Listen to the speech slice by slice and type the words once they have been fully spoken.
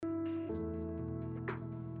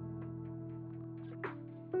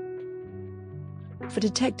For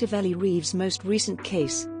Detective Ellie Reeves' most recent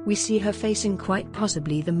case, we see her facing quite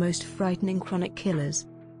possibly the most frightening chronic killers.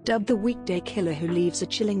 Dubbed the weekday killer who leaves a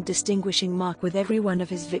chilling distinguishing mark with every one of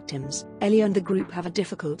his victims, Ellie and the group have a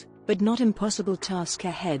difficult, but not impossible task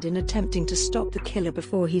ahead in attempting to stop the killer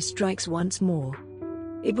before he strikes once more.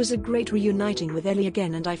 It was a great reuniting with Ellie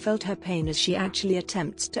again, and I felt her pain as she actually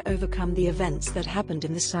attempts to overcome the events that happened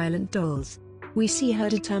in the Silent Dolls. We see her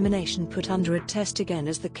determination put under a test again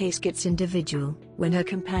as the case gets individual, when her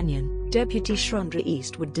companion, Deputy Chandra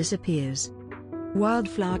Eastwood, disappears.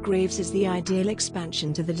 Wildflower Graves is the ideal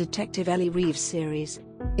expansion to the Detective Ellie Reeves series.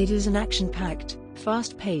 It is an action-packed,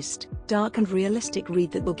 fast-paced, dark and realistic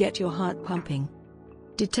read that will get your heart pumping.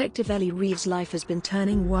 Detective Ellie Reeves' life has been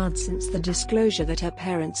turning wild since the disclosure that her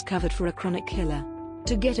parents covered for a chronic killer.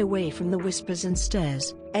 To get away from the whispers and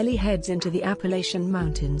stares, Ellie heads into the Appalachian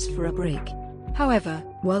Mountains for a break. However,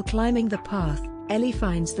 while climbing the path, Ellie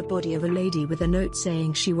finds the body of a lady with a note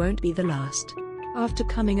saying she won't be the last. After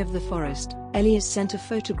coming of the forest, Ellie is sent a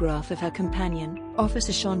photograph of her companion,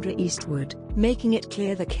 Officer Chandra Eastwood, making it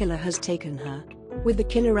clear the killer has taken her. With the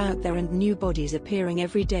killer out there and new bodies appearing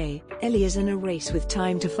every day, Ellie is in a race with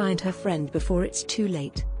time to find her friend before it's too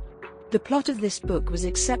late. The plot of this book was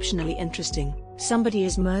exceptionally interesting. Somebody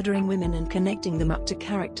is murdering women and connecting them up to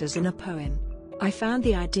characters in a poem. I found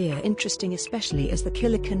the idea interesting, especially as the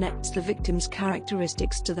killer connects the victim's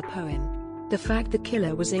characteristics to the poem. The fact the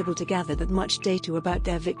killer was able to gather that much data about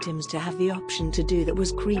their victims to have the option to do that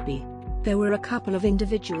was creepy. There were a couple of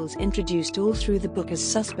individuals introduced all through the book as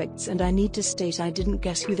suspects, and I need to state I didn't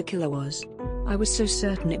guess who the killer was. I was so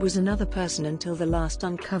certain it was another person until the last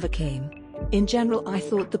uncover came. In general, I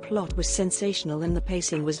thought the plot was sensational and the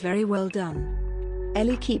pacing was very well done.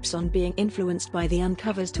 Ellie keeps on being influenced by the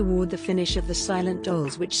uncovers toward the finish of the Silent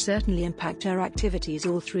Dolls, which certainly impact her activities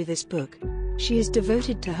all through this book. She is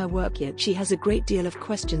devoted to her work, yet she has a great deal of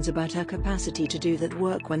questions about her capacity to do that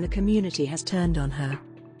work when the community has turned on her.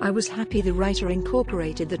 I was happy the writer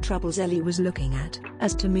incorporated the troubles Ellie was looking at,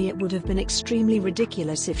 as to me it would have been extremely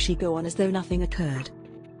ridiculous if she go on as though nothing occurred.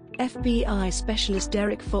 FBI Specialist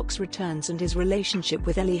Derek Fox returns, and his relationship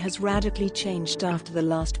with Ellie has radically changed after the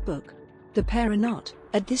last book. The pair are not,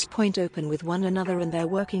 at this point, open with one another, and their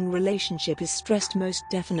working relationship is stressed most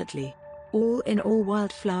definitely. All in all,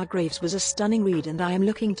 Wildflower Graves was a stunning read, and I am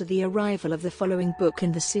looking to the arrival of the following book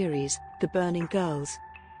in the series, The Burning Girls.